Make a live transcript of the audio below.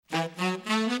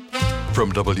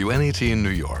From WNET in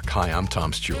New York, hi, I'm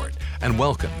Tom Stewart, and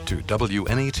welcome to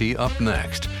WNET Up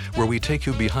Next, where we take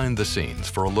you behind the scenes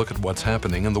for a look at what's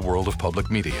happening in the world of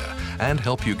public media and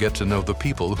help you get to know the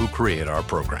people who create our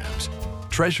programs.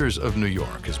 Treasures of New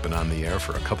York has been on the air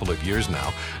for a couple of years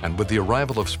now, and with the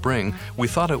arrival of spring, we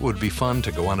thought it would be fun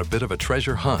to go on a bit of a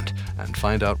treasure hunt and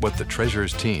find out what the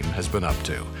Treasures team has been up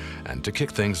to. And to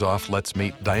kick things off, let's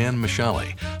meet Diane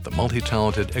Miceli, the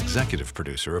multi-talented executive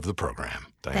producer of the program.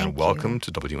 Diane, welcome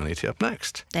to WNET Up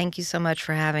Next. Thank you so much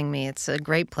for having me. It's a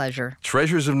great pleasure.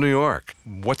 Treasures of New York,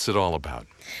 what's it all about?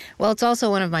 Well, it's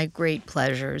also one of my great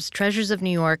pleasures. Treasures of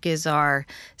New York is our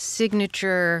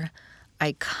signature,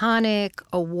 iconic,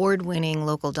 award-winning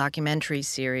local documentary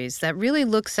series that really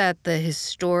looks at the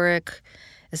historic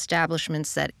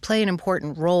establishments that play an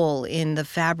important role in the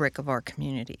fabric of our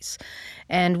communities.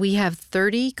 And we have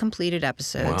 30 completed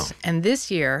episodes. Wow. And this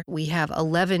year, we have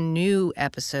 11 new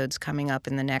episodes coming up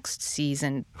in the next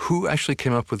season. Who actually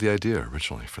came up with the idea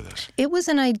originally for this? It was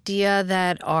an idea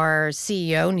that our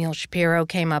CEO, Neil Shapiro,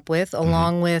 came up with,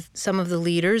 along with some of the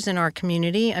leaders in our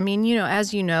community. I mean,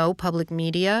 as you know, public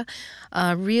media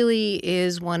really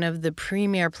is one of the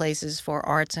premier places for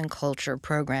arts and culture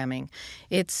programming.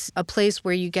 It's a place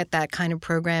where you get that kind of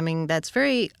programming that's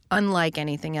very unlike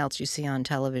anything else you see on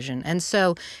television. And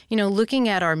so, looking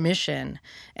at our mission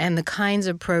and the kinds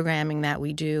of programming that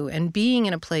we do and being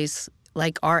in a place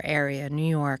like our area, New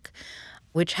York,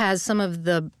 which has some of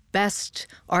the best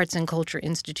arts and culture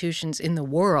institutions in the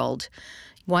world,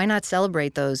 why not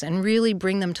celebrate those and really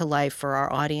bring them to life for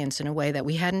our audience in a way that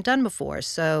we hadn't done before?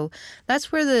 So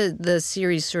that's where the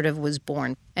series sort of was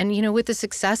born. And, with the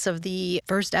success of the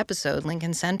first episode,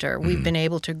 Lincoln Center, we've been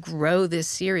able to grow this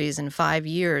series in 5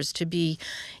 years to be,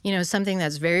 something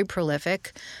that's very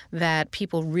prolific, that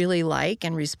people really like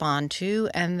and respond to,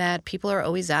 and that people are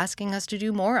always asking us to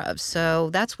do more of. So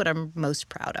that's what I'm most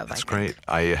proud of, That's I think. great.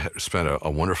 I spent a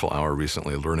wonderful hour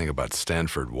recently learning about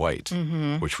Stanford White,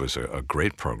 which was a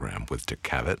great program with Dick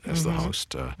Cavett as the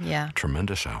host.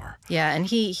 Tremendous hour. Yeah, and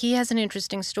he has an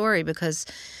interesting story because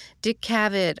Dick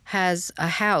Cavett has a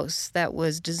house that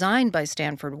was designed by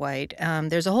Stanford White.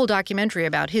 There's a whole documentary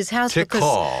about his house. Tick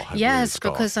Hall. Yes,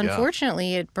 because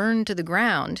unfortunately it burned to the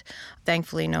ground.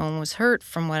 Thankfully, no one was hurt,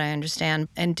 from what I understand.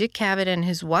 And Dick Cavett and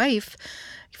his wife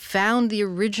found the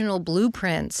original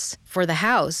blueprints for the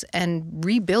house and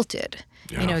rebuilt it.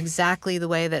 Yeah. Exactly the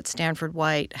way that Stanford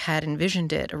White had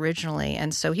envisioned it originally.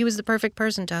 And so he was the perfect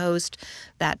person to host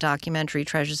that documentary,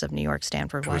 Treasures of New York,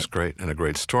 Stanford White. It was great and a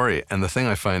great story. And the thing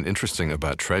I find interesting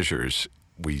about Treasures,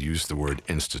 we use the word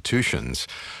institutions,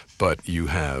 but you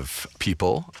have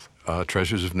people,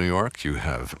 Treasures of New York, you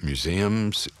have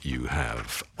museums, you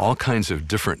have all kinds of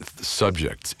different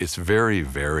subjects. It's very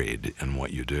varied in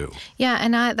what you do. Yeah,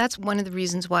 and that's one of the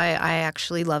reasons why I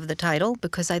actually love the title,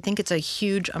 because I think it's a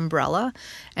huge umbrella,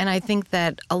 and I think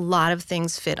that a lot of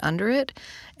things fit under it.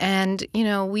 And,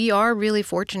 we are really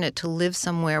fortunate to live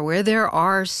somewhere where there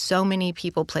are so many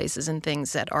people, places, and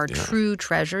things that are true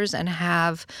treasures and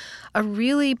have a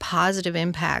really positive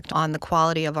impact on the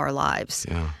quality of our lives.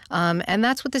 Yeah. And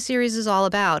that's what the series is all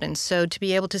about. And so to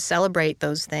be able to celebrate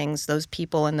those things, those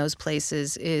people, and those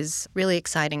places is really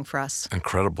exciting for us.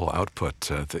 Incredible output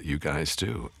that you guys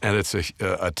do. And it's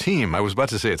a team. I was about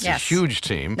to say it's a huge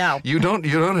team. No. You don't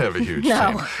have a huge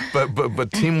No. team.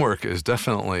 But teamwork is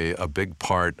definitely a big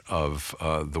part of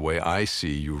the way I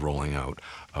see you rolling out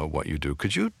what you do.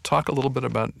 Could you talk a little bit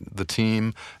about the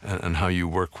team and how you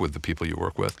work with the people you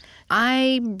work with?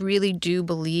 I really do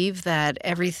believe that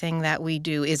everything that we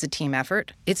do is a team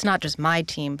effort. It's not just my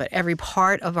team, but every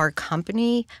part of our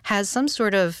company has some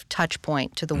sort of touch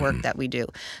point to the work that we do.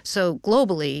 So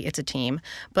globally, it's a team.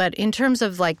 But in terms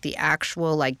of the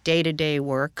actual day-to-day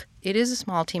work, it is a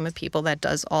small team of people that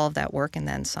does all of that work and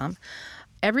then some.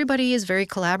 Everybody is very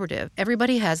collaborative.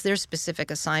 Everybody has their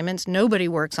specific assignments. Nobody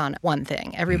works on one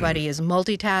thing. Everybody is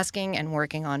multitasking and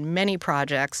working on many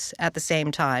projects at the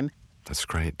same time. That's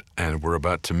great. And we're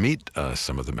about to meet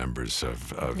some of the members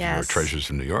of your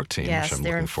Treasures of New York team, Yes, which I'm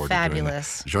they're looking forward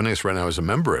fabulous. to doing that. Joining us right now is a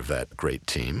member of that great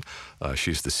team.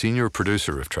 She's the senior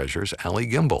producer of Treasures, Allie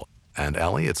Gimbel. And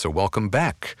Allie, it's a welcome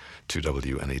back to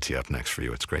WNET Up Next for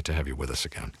you. It's great to have you with us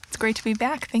again. It's great to be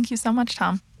back. Thank you so much,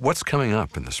 Tom. What's coming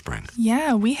up in the spring?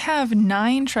 Yeah, we have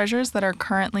 9 treasures that are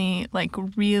currently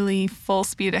really full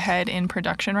speed ahead in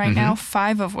production right now,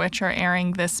 5 of which are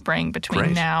airing this spring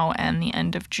between now and the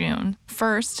end of June.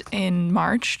 First, in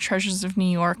March, Treasures of New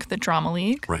York, the Drama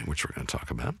League. Right, which we're going to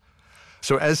talk about.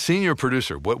 So as senior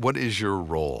producer, what is your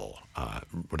role?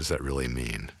 What does that really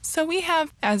mean? So we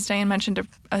have, as Diane mentioned,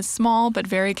 a small but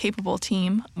very capable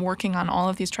team working on all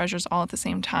of these treasures all at the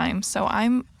same time. So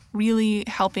I'm really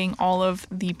helping all of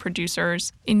the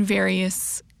producers in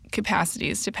various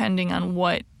capacities, depending on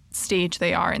what stage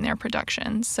they are in their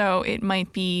production. So it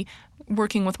might be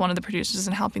working with one of the producers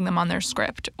and helping them on their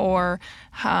script, or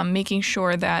making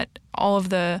sure that all of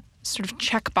the sort of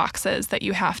check boxes that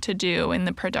you have to do in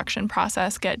the production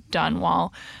process get done,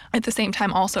 while at the same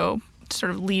time also sort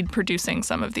of lead producing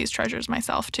some of these treasures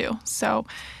myself too. So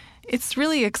it's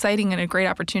really exciting and a great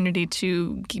opportunity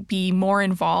to be more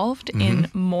involved in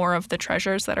more of the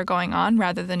treasures that are going on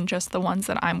rather than just the ones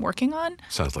that I'm working on.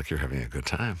 Sounds like you're having a good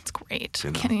time. It's great.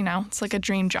 It's like a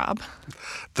dream job.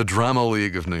 The Drama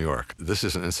League of New York. This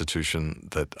is an institution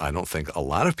that I don't think a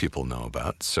lot of people know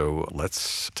about, so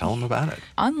let's tell them about it.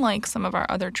 Unlike some of our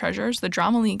other treasures, the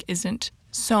Drama League isn't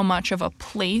so much of a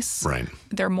place. Right.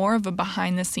 They're more of a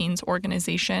behind-the-scenes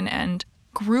organization and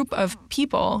group of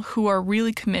people who are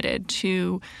really committed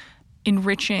to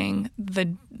enriching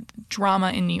the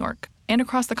drama in New York and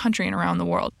across the country and around the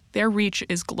world. Their reach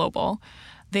is global.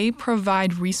 They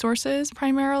provide resources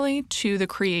primarily to the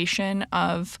creation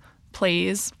of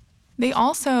plays. They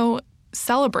also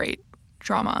celebrate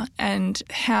drama and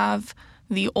have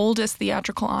the oldest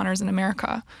theatrical honors in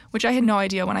America, which I had no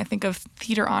idea. When I think of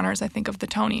theater honors, I think of the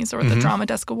Tonys or the Drama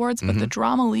Desk Awards, but the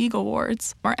Drama League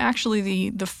Awards are actually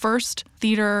the first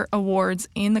theater awards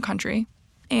in the country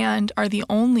and are the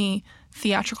only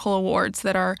theatrical awards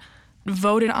that are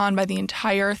voted on by the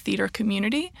entire theater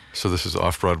community. So this is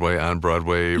off-Broadway,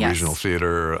 on-Broadway, regional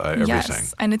theater, everything.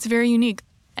 Yes, and it's very unique.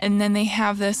 And then they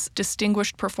have this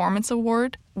Distinguished Performance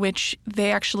Award, which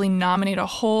they actually nominate a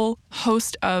whole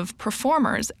host of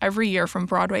performers every year from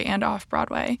Broadway and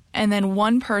off-Broadway. And then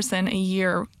one person a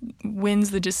year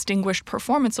wins the Distinguished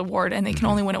Performance Award, and they can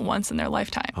only win it once in their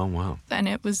lifetime. Oh, wow. And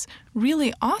it was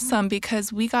really awesome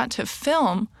because we got to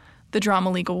film the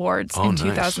Drama League Awards in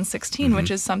 2016, which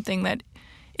is something that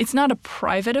it's not a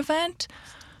private event,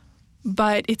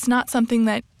 but it's not something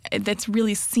that's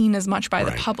really seen as much by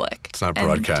the public. It's not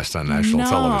broadcast on national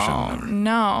television.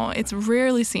 No, it's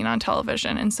rarely seen on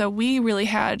television. And so we really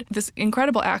had this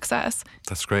incredible access.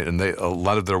 That's great. And a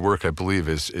lot of their work, I believe,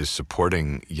 is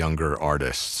supporting younger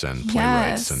artists and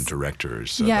playwrights and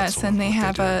directors. So yes, and they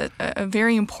have a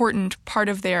very important part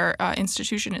of their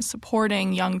institution is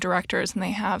supporting young directors, and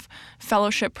they have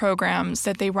fellowship programs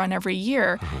that they run every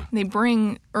year. They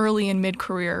bring early and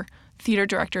mid-career theater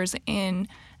directors in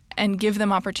and give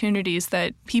them opportunities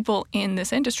that people in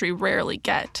this industry rarely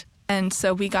get. And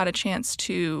so we got a chance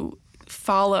to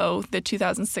follow the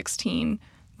 2016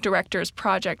 Directors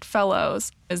Project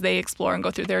Fellows as they explore and go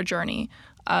through their journey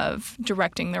of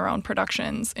directing their own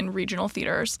productions in regional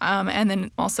theaters. And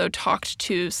then also talked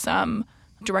to some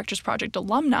Directors Project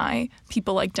alumni,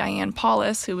 people like Diane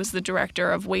Paulus, who is the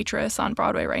director of Waitress on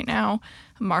Broadway right now,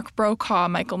 Mark Brokaw,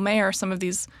 Michael Mayer, some of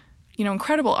these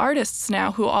incredible artists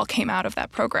now who all came out of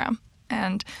that program.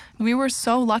 And we were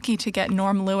so lucky to get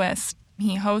Norm Lewis.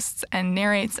 He hosts and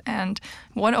narrates, and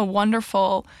what a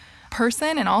wonderful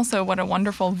person and also what a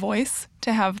wonderful voice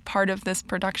to have part of this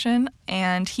production.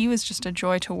 And he was just a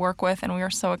joy to work with, and we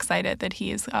are so excited that he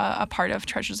is a part of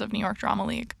Treasures of New York Drama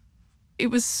League.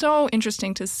 It was so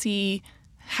interesting to see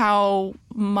how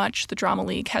much the Drama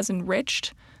League has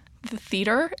enriched the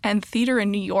theater, and theater in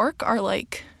New York are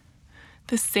like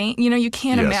the same. You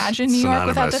can't imagine New York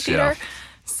without the theater. Yeah.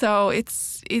 So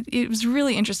it was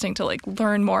really interesting to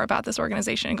learn more about this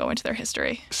organization and go into their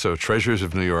history. So Treasures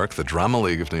of New York, the Drama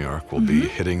League of New York, will be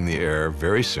hitting the air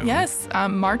very soon. Yes,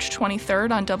 March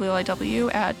 23rd on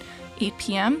WLIW at 8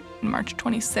 p.m. and March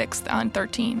 26th on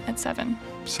 13 at 7.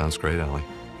 Sounds great, Allie.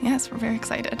 Yes, we're very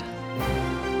excited.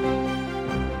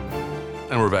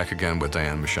 And we're back again with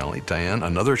Diane Miceli. Diane,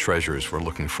 another Treasures we're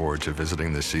looking forward to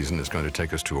visiting this season is going to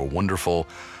take us to a wonderful,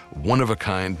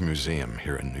 one-of-a-kind museum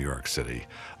here in New York City,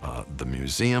 the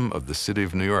Museum of the City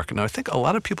of New York. Now, I think a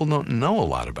lot of people don't know a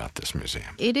lot about this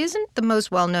museum. It isn't the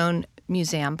most well-known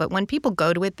museum, but when people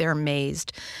go to it, they're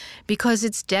amazed because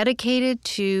it's dedicated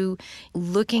to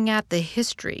looking at the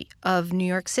history of New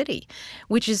York City,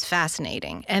 which is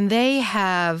fascinating. And they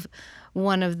have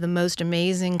one of the most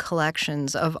amazing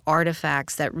collections of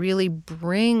artifacts that really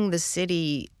bring the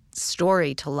city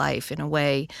story to life in a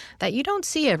way that you don't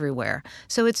see everywhere.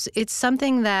 So it's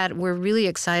something that we're really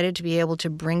excited to be able to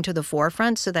bring to the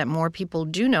forefront so that more people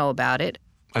do know about it.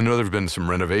 I know there have been some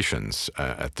renovations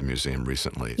at the museum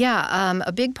recently. Yeah,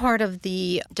 a big part of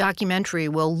the documentary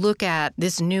will look at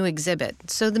this new exhibit.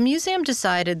 So the museum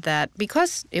decided that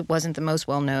because it wasn't the most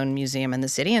well-known museum in the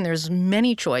city, and there's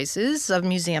many choices of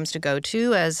museums to go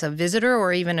to as a visitor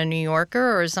or even a New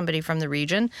Yorker or somebody from the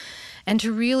region, and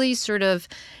to really sort of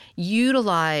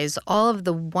utilize all of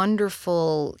the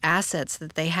wonderful assets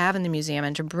that they have in the museum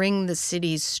and to bring the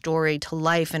city's story to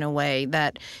life in a way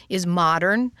that is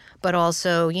modern, but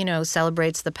also,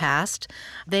 celebrates the past.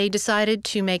 They decided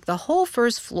to make the whole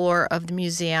first floor of the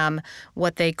museum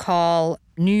what they call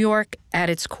New York at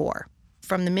its core.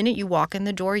 From the minute you walk in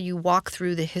the door, you walk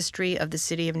through the history of the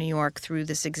city of New York through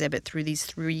this exhibit, through these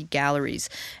 3 galleries,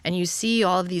 and you see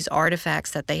all of these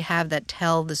artifacts that they have that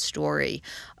tell the story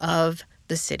of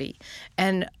the city.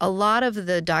 And a lot of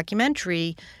the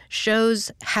documentary shows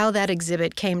how that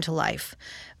exhibit came to life.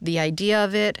 The idea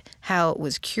of it, how it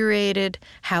was curated,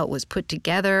 how it was put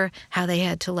together, how they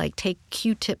had to take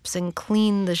Q-tips and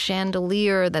clean the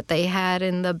chandelier that they had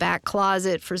in the back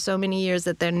closet for so many years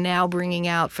that they're now bringing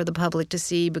out for the public to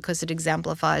see because it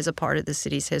exemplifies a part of the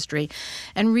city's history,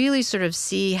 and really sort of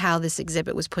see how this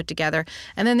exhibit was put together.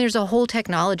 And then there's a whole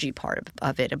technology part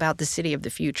of it about the city of the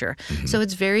future. Mm-hmm. So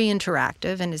it's very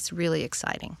interactive and it's really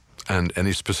exciting. And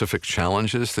any specific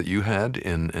challenges that you had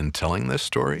in telling this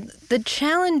story? The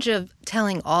challenge of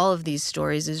telling all of these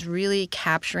stories is really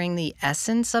capturing the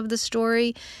essence of the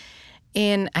story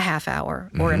in a half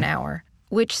hour or an hour,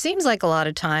 which seems like a lot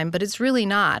of time, but it's really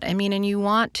not. I mean, and you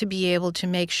want to be able to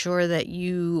make sure that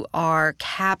you are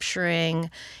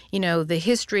capturing, the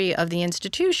history of the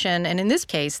institution, and in this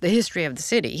case, the history of the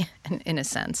city, in a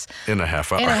sense. In a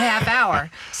half hour. In a half hour.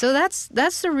 So that's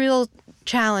the real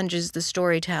challenge, is the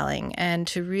storytelling, and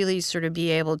to really sort of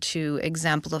be able to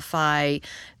exemplify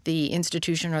the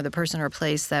institution or the person or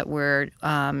place that we're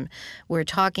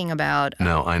talking about.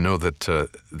 Now, I know that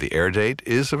the air date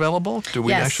is available. Do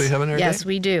we actually have an air date? Yes,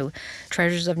 we do.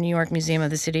 Treasures of New York Museum of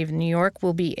the City of New York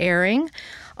will be airing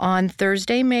on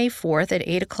Thursday, May 4th at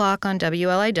 8 o'clock on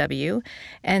WLIW,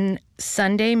 and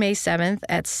Sunday, May 7th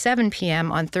at 7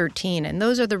 p.m. on 13. And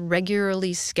those are the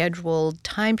regularly scheduled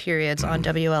time periods on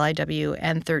WLIW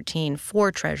and 13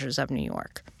 for Treasures of New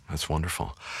York. That's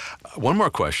wonderful. One more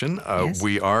question. Yes.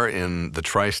 We are in the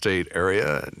tri-state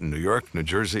area, New York, New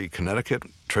Jersey, Connecticut.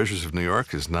 Treasures of New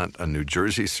York is not a New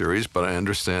Jersey series, but I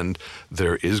understand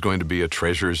there is going to be a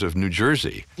Treasures of New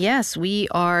Jersey. Yes, we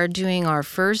are doing our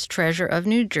first Treasure of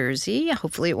New Jersey.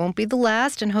 Hopefully it won't be the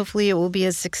last, and hopefully it will be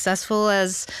as successful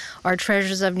as our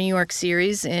Treasures of New York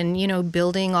series in,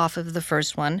 building off of the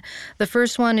first one. The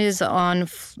first one is on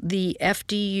the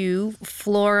FDU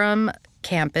Florham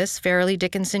campus, Fairleigh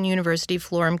Dickinson University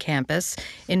Florham campus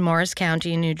in Morris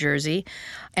County, New Jersey.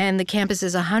 And the campus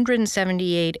is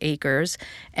 178 acres,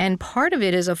 and part of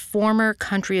it is a former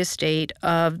country estate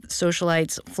of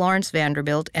socialites Florence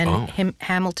Vanderbilt and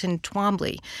Hamilton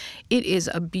Twombly. It is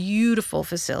a beautiful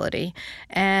facility,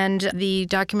 and the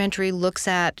documentary looks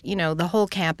at, the whole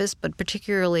campus, but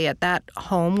particularly at that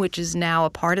home, which is now a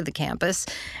part of the campus,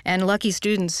 and lucky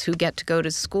students who get to go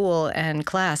to school and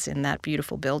class in that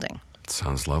beautiful building.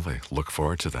 Sounds lovely. Look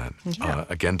forward to that. Yeah.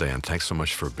 Again, Diane, thanks so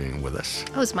much for being with us.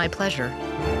 Oh, it's my pleasure.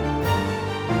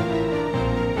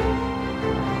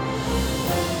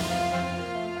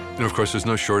 And of course, there's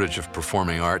no shortage of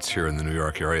performing arts here in the New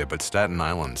York area, but Staten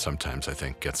Island sometimes, I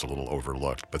think, gets a little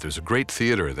overlooked. But there's a great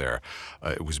theater there.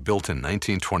 It was built in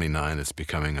 1929. It's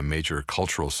becoming a major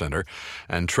cultural center,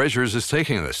 and Treasures is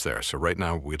taking us there. So right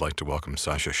now, we'd like to welcome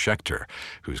Sasha Schechter,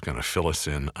 who's going to fill us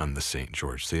in on the St.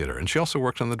 George Theater. And she also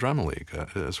worked on the Drama League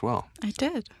as well. I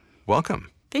did.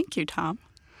 Welcome. Thank you, Tom.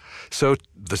 So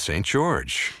the St.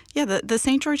 George. Yeah, the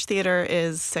St. George Theater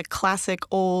is a classic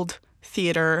old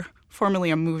theater,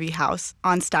 formerly a movie house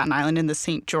on Staten Island in the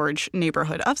St. George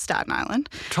neighborhood of Staten Island.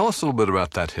 Tell us a little bit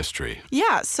about that history.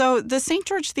 Yeah, so the St.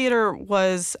 George Theater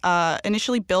was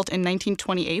initially built in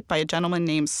 1928 by a gentleman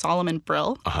named Solomon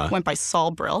Brill, went by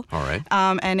Sol Brill. All right.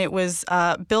 And it was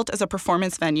built as a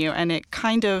performance venue, and it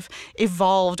kind of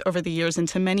evolved over the years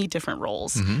into many different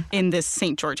roles in this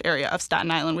St. George area of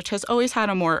Staten Island, which has always had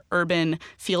a more urban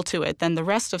feel to it than the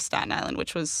rest of Staten Island,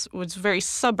 which was very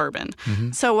suburban.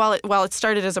 So while it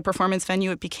started as a performance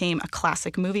venue, it became a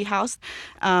classic movie house.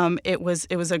 It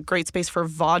was a great space for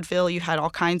vaudeville. You had all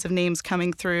kinds of names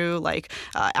coming through, like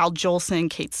Al Jolson,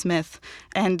 Kate Smith,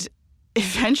 and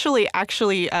eventually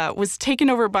actually was taken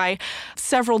over by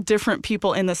several different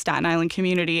people in the Staten Island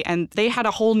community, and they had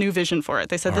a whole new vision for it.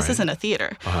 They said, this isn't a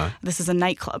theater. This is a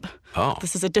nightclub.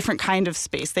 This is a different kind of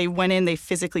space. They went in, they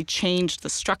physically changed the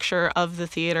structure of the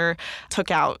theater,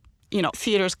 took out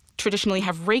theaters traditionally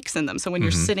have rakes in them. So when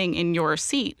you're sitting in your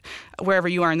seat, wherever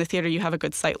you are in the theater, you have a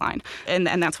good sight line. And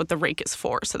that's what the rake is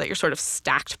for, so that you're sort of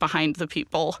stacked behind the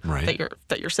people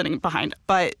that you're sitting behind.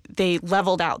 But they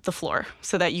leveled out the floor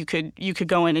so that you could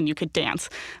go in and you could dance.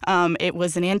 It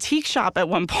was an antique shop at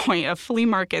one point, a flea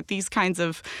market, these kinds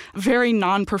of very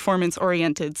non-performance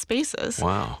oriented spaces.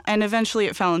 Wow. And eventually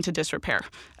it fell into disrepair.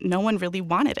 No one really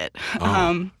wanted it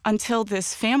until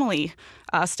this family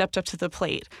stepped up to the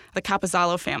plate, the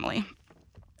Capozzalo family,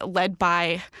 led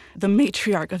by the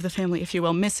matriarch of the family, if you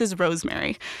will, Mrs.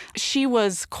 Rosemary. She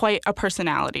was quite a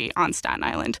personality on Staten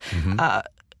Island.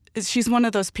 She's one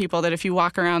of those people that if you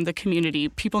walk around the community,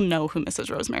 people know who Mrs.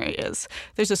 Rosemary is.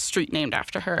 There's a street named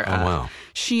after her. Oh, wow.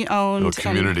 She owned... A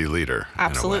community leader,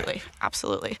 absolutely, in a way.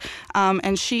 Absolutely.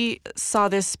 And she saw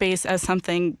this space as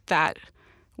something that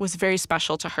was very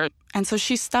special to her. And so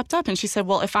she stepped up and she said,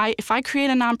 well, if I create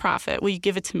a nonprofit, will you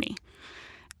give it to me?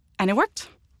 And it worked.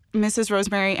 Mrs.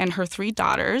 Rosemary and her 3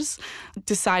 daughters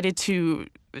decided to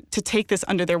take this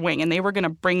under their wing, and they were going to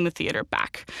bring the theater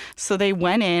back. So they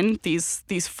went in,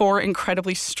 these 4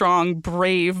 incredibly strong,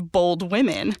 brave, bold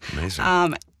women.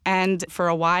 Amazing. And for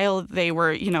a while, they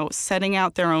were, setting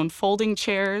out their own folding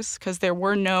chairs, because there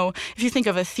were no, if you think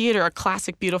of a theater, a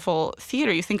classic, beautiful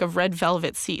theater, you think of red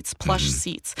velvet seats, plush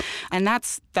seats. And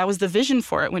that was the vision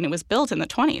for it when it was built in the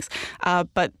 20s.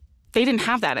 But they didn't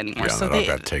have that anymore. Yeah, so that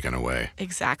all got taken away.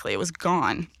 Exactly. It was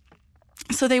gone.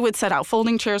 So they would set out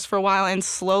folding chairs for a while, and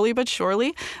slowly but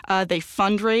surely, they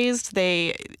fundraised.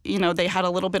 They had a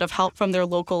little bit of help from their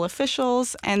local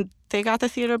officials, and they got the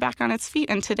theater back on its feet.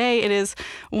 And today it is,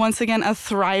 once again, a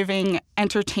thriving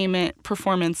entertainment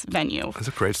performance venue. That's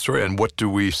a great story. And what do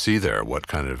we see there? What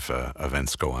kind of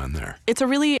events go on there? It's a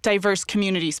really diverse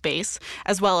community space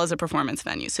as well as a performance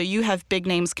venue. So you have big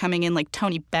names coming in like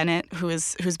Tony Bennett,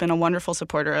 who's been a wonderful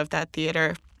supporter of that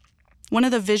theater. One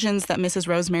of the visions that Mrs.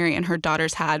 Rosemary and her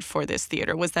daughters had for this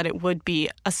theater was that it would be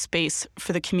a space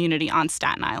for the community on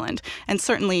Staten Island, and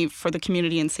certainly for the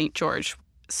community in St. George.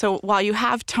 So while you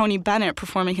have Tony Bennett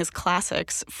performing his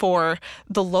classics for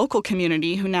the local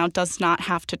community who now does not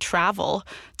have to travel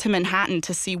to Manhattan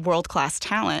to see world-class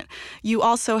talent, you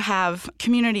also have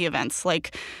community events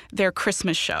like their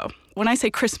Christmas show. When I say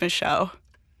Christmas show,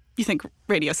 you think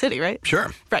Radio City, right?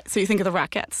 Sure. Right, so you think of the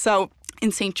Rockettes. So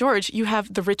in St. George, you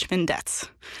have the Richmondettes.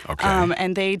 Okay.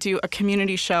 And they do a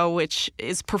community show which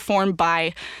is performed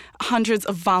by hundreds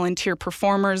of volunteer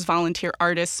performers, volunteer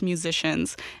artists,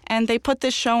 musicians. And they put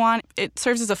this show on. It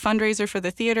serves as a fundraiser for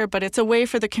the theater, but it's a way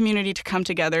for the community to come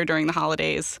together during the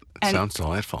holidays. Sounds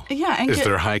delightful. Yeah. Is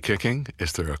there high kicking?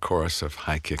 Is there a chorus of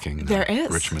high kicking? There is.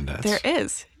 Richmondettes? There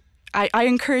is. I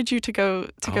encourage you to go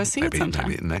see it sometime.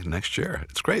 Maybe next year.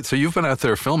 It's great. So you've been out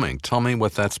there filming. Tell me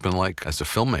what that's been like as a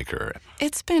filmmaker.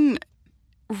 It's been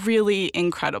really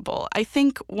incredible. I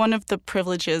think one of the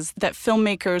privileges that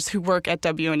filmmakers who work at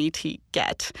WNET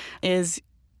get is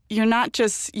you're not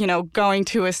just, going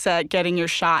to a set, getting your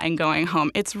shot and going home.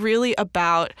 It's really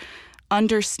about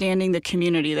understanding the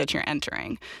community that you're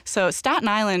entering. So Staten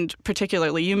Island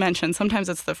particularly, you mentioned, sometimes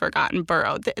it's the forgotten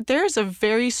borough. There's a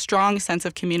very strong sense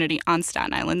of community on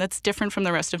Staten Island that's different from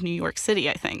the rest of New York City,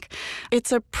 I think.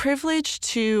 It's a privilege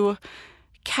to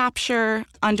capture,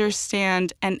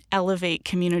 understand, and elevate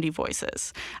community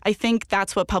voices. I think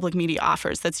that's what public media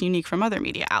offers that's unique from other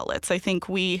media outlets. I think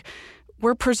we're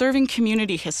preserving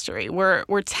community history.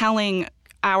 We're telling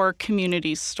our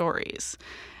community's stories.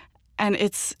 And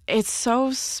it's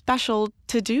so special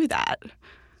to do that.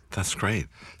 That's great.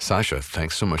 Sasha,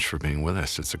 thanks so much for being with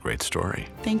us. It's a great story.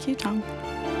 Thank you, Tom.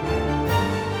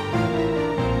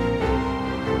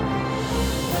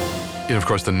 Of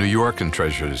course, the New York and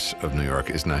Treasures of New York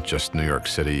is not just New York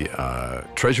City.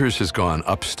 Treasures has gone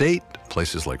upstate,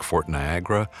 places like Fort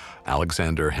Niagara,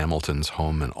 Alexander Hamilton's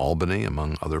home in Albany,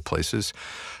 among other places.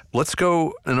 Let's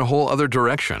go in a whole other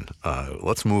direction.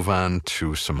 Let's move on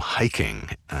to some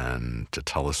hiking. And to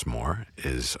tell us more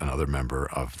is another member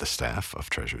of the staff of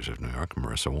Treasures of New York,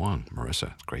 Marissa Wong.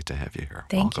 Marissa, great to have you here.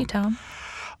 Thank you, Tom.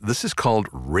 This is called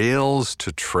Rails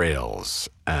to Trails,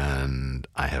 and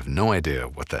I have no idea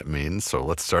what that means, so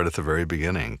let's start at the very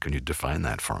beginning. Can you define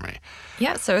that for me?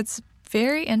 Yeah, so it's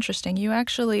very interesting. You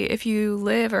actually, if you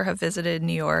live or have visited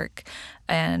New York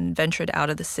and ventured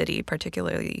out of the city,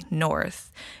 particularly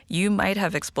north, you might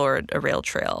have explored a rail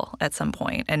trail at some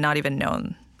point and not even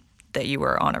known that you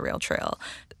were on a rail trail.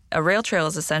 A rail trail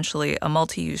is essentially a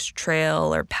multi-use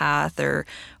trail or path or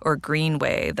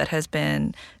greenway that has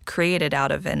been created out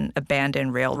of an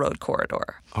abandoned railroad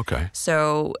corridor. Okay.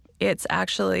 So It's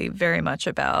actually very much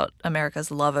about America's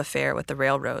love affair with the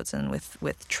railroads and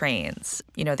with trains.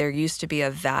 You know, there used to be a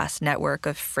vast network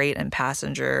of freight and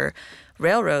passenger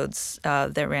railroads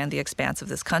that ran the expanse of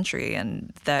this country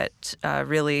and that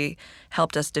really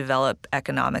helped us develop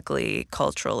economically,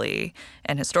 culturally,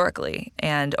 and historically.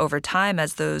 And over time,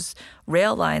 as those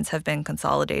rail lines have been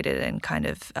consolidated and kind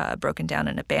of broken down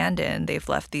and abandoned, they've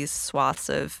left these swaths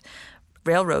of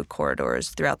railroad corridors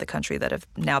throughout the country that have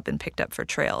now been picked up for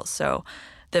trails. So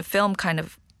the film kind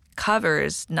of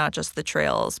covers not just the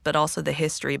trails, but also the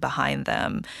history behind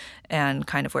them and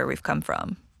kind of where we've come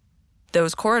from.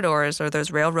 Those corridors or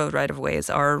those railroad right-of-ways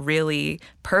are really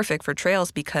perfect for trails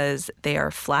because they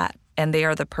are flat and they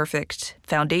are the perfect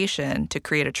foundation to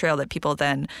create a trail that people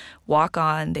then walk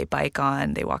on, they bike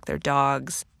on, they walk their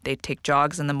dogs, they take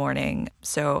jogs in the morning.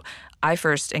 So I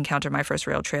first encountered my first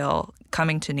rail trail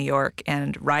coming to New York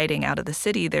and riding out of the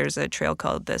city. There's a trail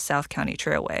called the South County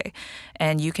Trailway.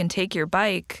 And you can take your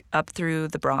bike up through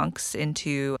the Bronx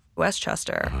into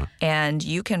Westchester, and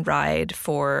you can ride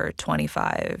for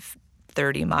 25,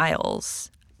 30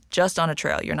 miles just on a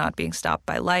trail. You're not being stopped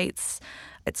by lights.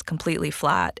 It's completely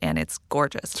flat, and it's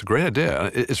gorgeous. It's a great idea.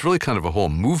 It's really kind of a whole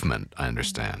movement, I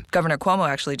understand. Governor Cuomo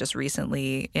actually just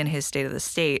recently, in his State of the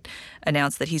State,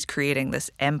 announced that he's creating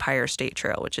this Empire State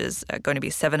Trail, which is going to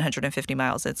be 750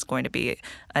 miles. It's going to be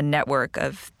a network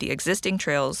of the existing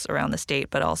trails around the state,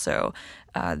 but also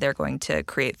they're going to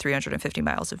create 350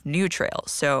 miles of new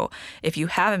trails. So if you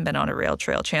haven't been on a rail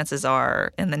trail, chances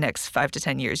are in the next 5 to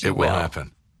 10 years you will. It will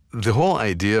happen. The whole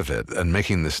idea of it and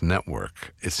making this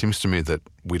network, it seems to me that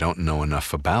we don't know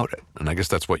enough about it. And I guess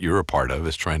that's what you're a part of,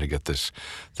 is trying to get this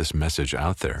message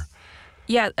out there.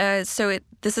 Yeah, so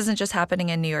this isn't just happening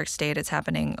in New York State. It's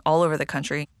happening all over the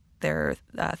country. There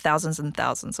are thousands and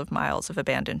thousands of miles of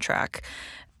abandoned track.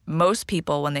 Most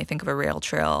people, when they think of a rail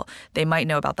trail, they might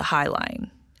know about the High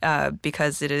Line.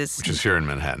 Because it is... Which is here in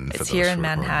Manhattan. It's here in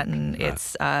Manhattan.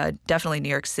 It's definitely New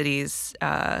York City's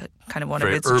kind of one of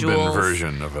its jewels. Very urban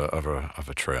version of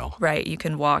a trail. Right. You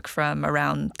can walk from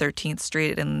around 13th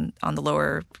Street on the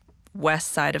lower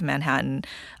west side of Manhattan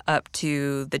up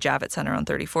to the Javits Center on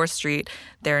 34th Street.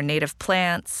 There are native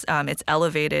plants. It's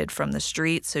elevated from the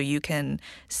street, so you can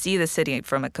see the city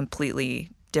from a completely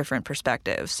different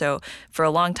perspective. So for a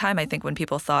long time, I think when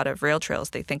people thought of rail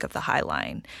trails, they think of the High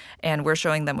Line. And we're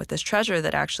showing them with this treasure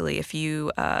that actually, if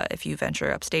you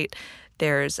venture upstate,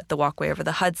 there's the Walkway over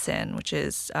the Hudson, which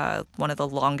is one of the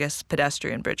longest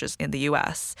pedestrian bridges in the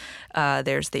U.S.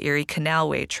 There's the Erie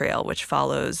Canalway Trail, which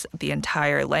follows the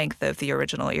entire length of the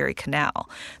original Erie Canal.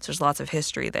 So there's lots of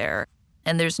history there.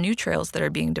 And there's new trails that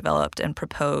are being developed and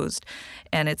proposed,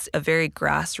 and it's a very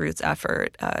grassroots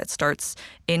effort. It starts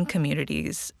in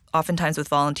communities, oftentimes with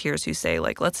volunteers who say,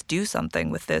 like, let's do something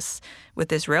with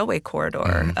this railway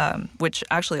corridor, which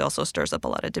actually also stirs up a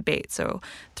lot of debate. So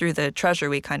through the treasure,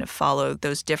 we kind of follow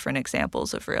those different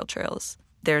examples of rail trails.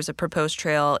 There's a proposed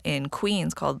trail in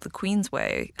Queens called the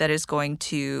Queensway that is going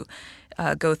to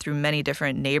go through many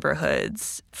different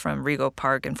neighborhoods from Rego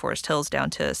Park and Forest Hills down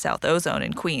to South Ozone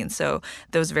in Queens. So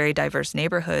those very diverse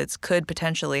neighborhoods could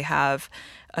potentially have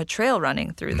a trail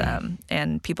running through them,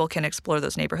 and people can explore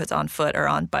those neighborhoods on foot or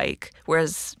on bike,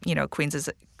 whereas, you know, Queens is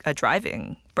a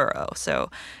driving borough.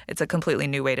 So it's a completely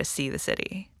new way to see the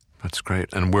city. That's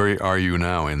great. And where are you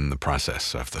now in the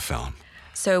process of the film?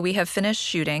 So we have finished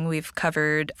shooting. We've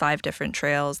covered 5 different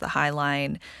trails: the High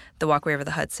Line, the Walkway over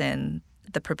the Hudson,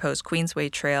 the proposed Queensway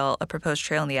Trail, a proposed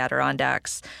trail in the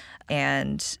Adirondacks,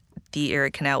 and the Erie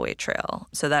Canalway Trail.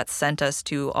 So that sent us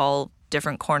to all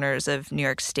different corners of New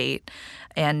York State.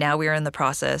 And now we are in the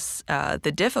process,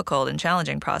 the difficult and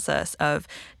challenging process of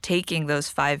taking those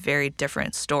 5 very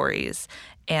different stories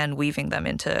and weaving them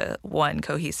into one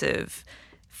cohesive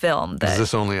film. Is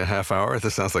this only a half hour?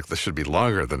 This sounds like this should be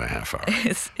longer than a half hour.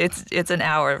 It's an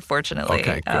hour, fortunately.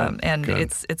 Okay, good, and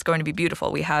good. It's going to be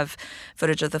beautiful. We have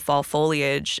footage of the fall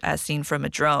foliage as seen from a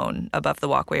drone above the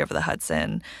Walkway over the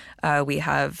Hudson. We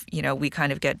have, we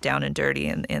kind of get down and dirty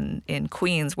in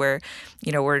Queens, where,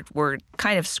 we're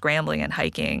kind of scrambling and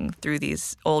hiking through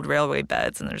these old railway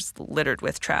beds, and there's littered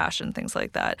with trash and things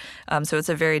like that. So it's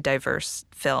a very diverse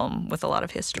film with a lot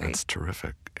of history. That's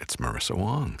terrific. It's Marissa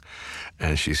Wong,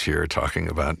 and she's here talking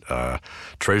about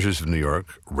Treasures of New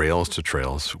York, Rails to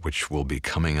Trails, which will be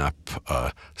coming up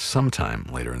sometime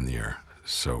later in the year.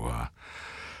 So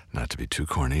not to be too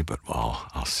corny, but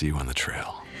I'll see you on the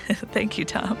trail. Thank you,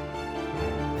 Tom.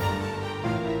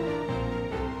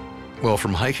 Well,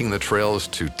 from hiking the trails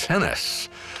to tennis,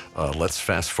 let's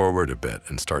fast forward a bit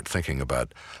and start thinking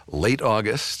about late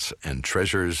August and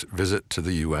Treasure's visit to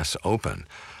the U.S. Open.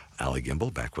 Allie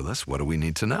Gimbel back with us. What do we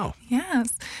need to know?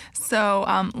 Yes.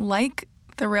 So like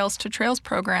the Rails to Trails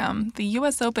program, the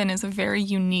U.S. Open is a very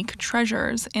unique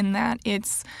Treasures in that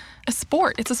it's a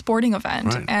sport. It's a sporting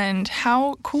event. Right. And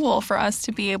how cool for us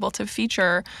to be able to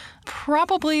feature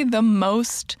probably the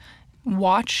most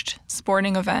watched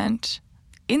sporting event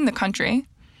in the country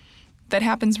that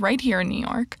happens right here in New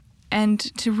York, and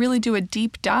to really do a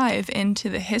deep dive into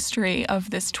the history of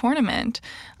this tournament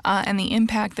and the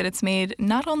impact that it's made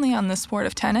not only on the sport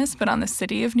of tennis, but on the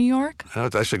city of New York.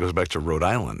 It actually goes back to Rhode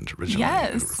Island originally.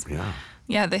 Yes. Yeah.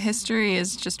 Yeah, the history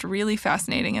is just really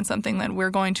fascinating and something that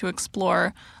we're going to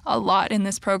explore a lot in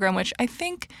this program, which I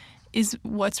think is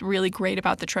what's really great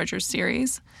about the Treasures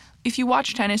series. If you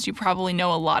watch tennis, you probably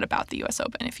know a lot about the U.S.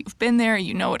 Open. If you've been there,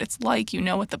 you know what it's like, you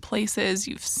know what the place is,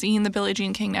 you've seen the Billie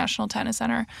Jean King National Tennis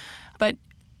Center, but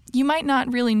you might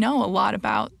not really know a lot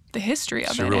really the history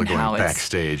of it really and how going it's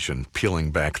backstage and peeling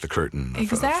back the curtain.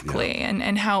 Exactly,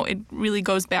 and how it really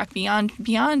goes back beyond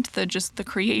the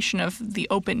creation of the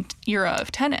Open era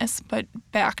of tennis, but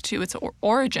back to its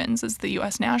origins as the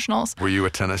U.S. Nationals. Were you a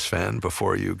tennis fan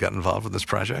before you got involved with this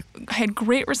project? I had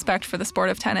great respect for the sport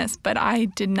of tennis, but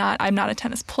I'm not a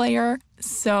tennis player.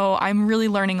 So I'm really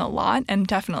learning a lot and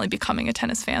definitely becoming a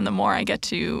tennis fan the more I get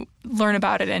to learn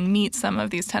about it and meet some of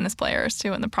these tennis players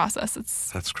too in the process.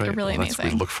 That's great. They're really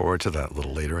amazing. We look forward to that a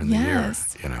little later in the year.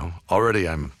 You know, already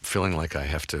I'm feeling like I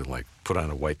have to put on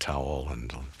a white towel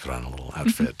and put on a little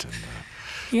outfit and.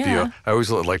 Yeah. I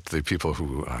always liked the people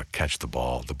who catch the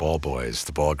ball boys,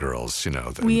 the ball girls,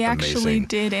 We actually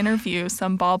did interview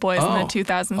some ball boys in the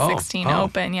 2016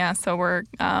 Open. Yeah, so we're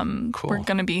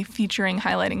going to be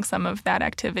highlighting some of that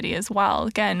activity as well.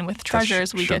 Again, with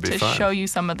Treasures, we get to show you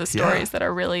some of the stories that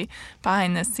are really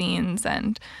behind the scenes,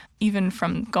 and even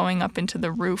from going up into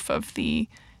the roof of the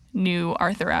new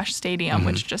Arthur Ashe Stadium,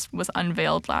 which just was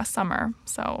unveiled last summer.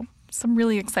 So some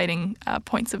really exciting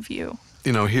points of view.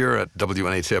 Here at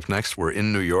WNET Up Next, we're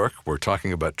in New York. We're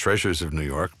talking about Treasures of New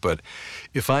York. But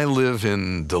if I live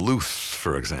in Duluth,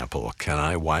 for example, can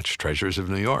I watch Treasures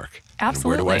of New York?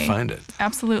 Absolutely. And where do I find it?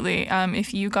 Absolutely.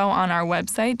 If you go on our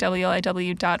website,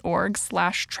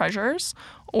 wliw.org/treasures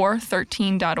or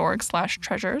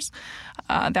 13.org/treasures,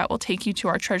 that will take you to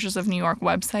our Treasures of New York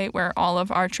website, where all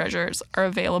of our treasures are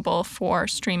available for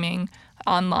streaming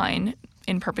online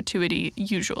in perpetuity,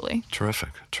 usually. Terrific.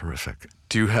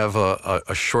 Do you have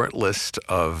a short list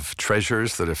of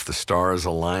treasures that, if the stars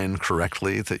align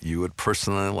correctly, that you would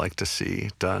personally like to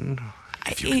see done?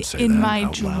 If you could say in that my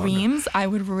out loud. dreams, I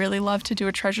would really love to do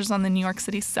a Treasures on the New York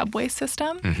City subway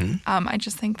system. I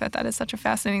just think that is such a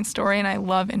fascinating story, and I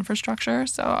love infrastructure,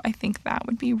 so I think that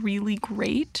would be really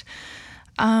great.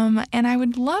 And I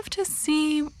would love to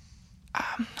see,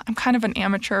 I'm kind of an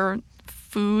amateur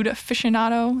food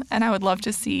aficionado, and I would love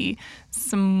to see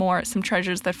some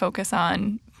treasures that focus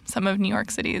on some of New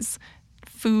York City's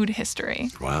food history.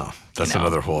 Wow, that's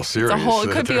another whole series.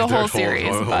 It could be a whole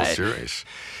series.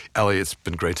 Allie, it's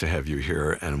been great to have you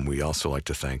here, and we also like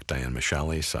to thank Diane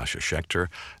Michalli, Sasha Schechter,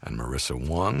 and Marissa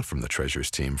Wong from the Treasures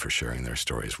team for sharing their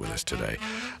stories with us today.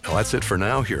 Well, that's it for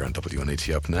now here on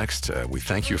WNET Up Next. We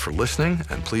thank you for listening,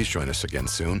 and please join us again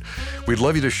soon. We'd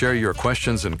love you to share your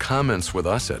questions and comments with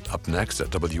us at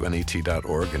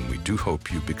upnext@WNET.org, and we do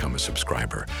hope you become a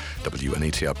subscriber.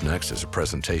 WNET Up Next is a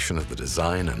presentation of the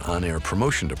Design and On-Air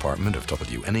Promotion Department of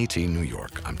WNET New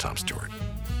York. I'm Tom Stewart.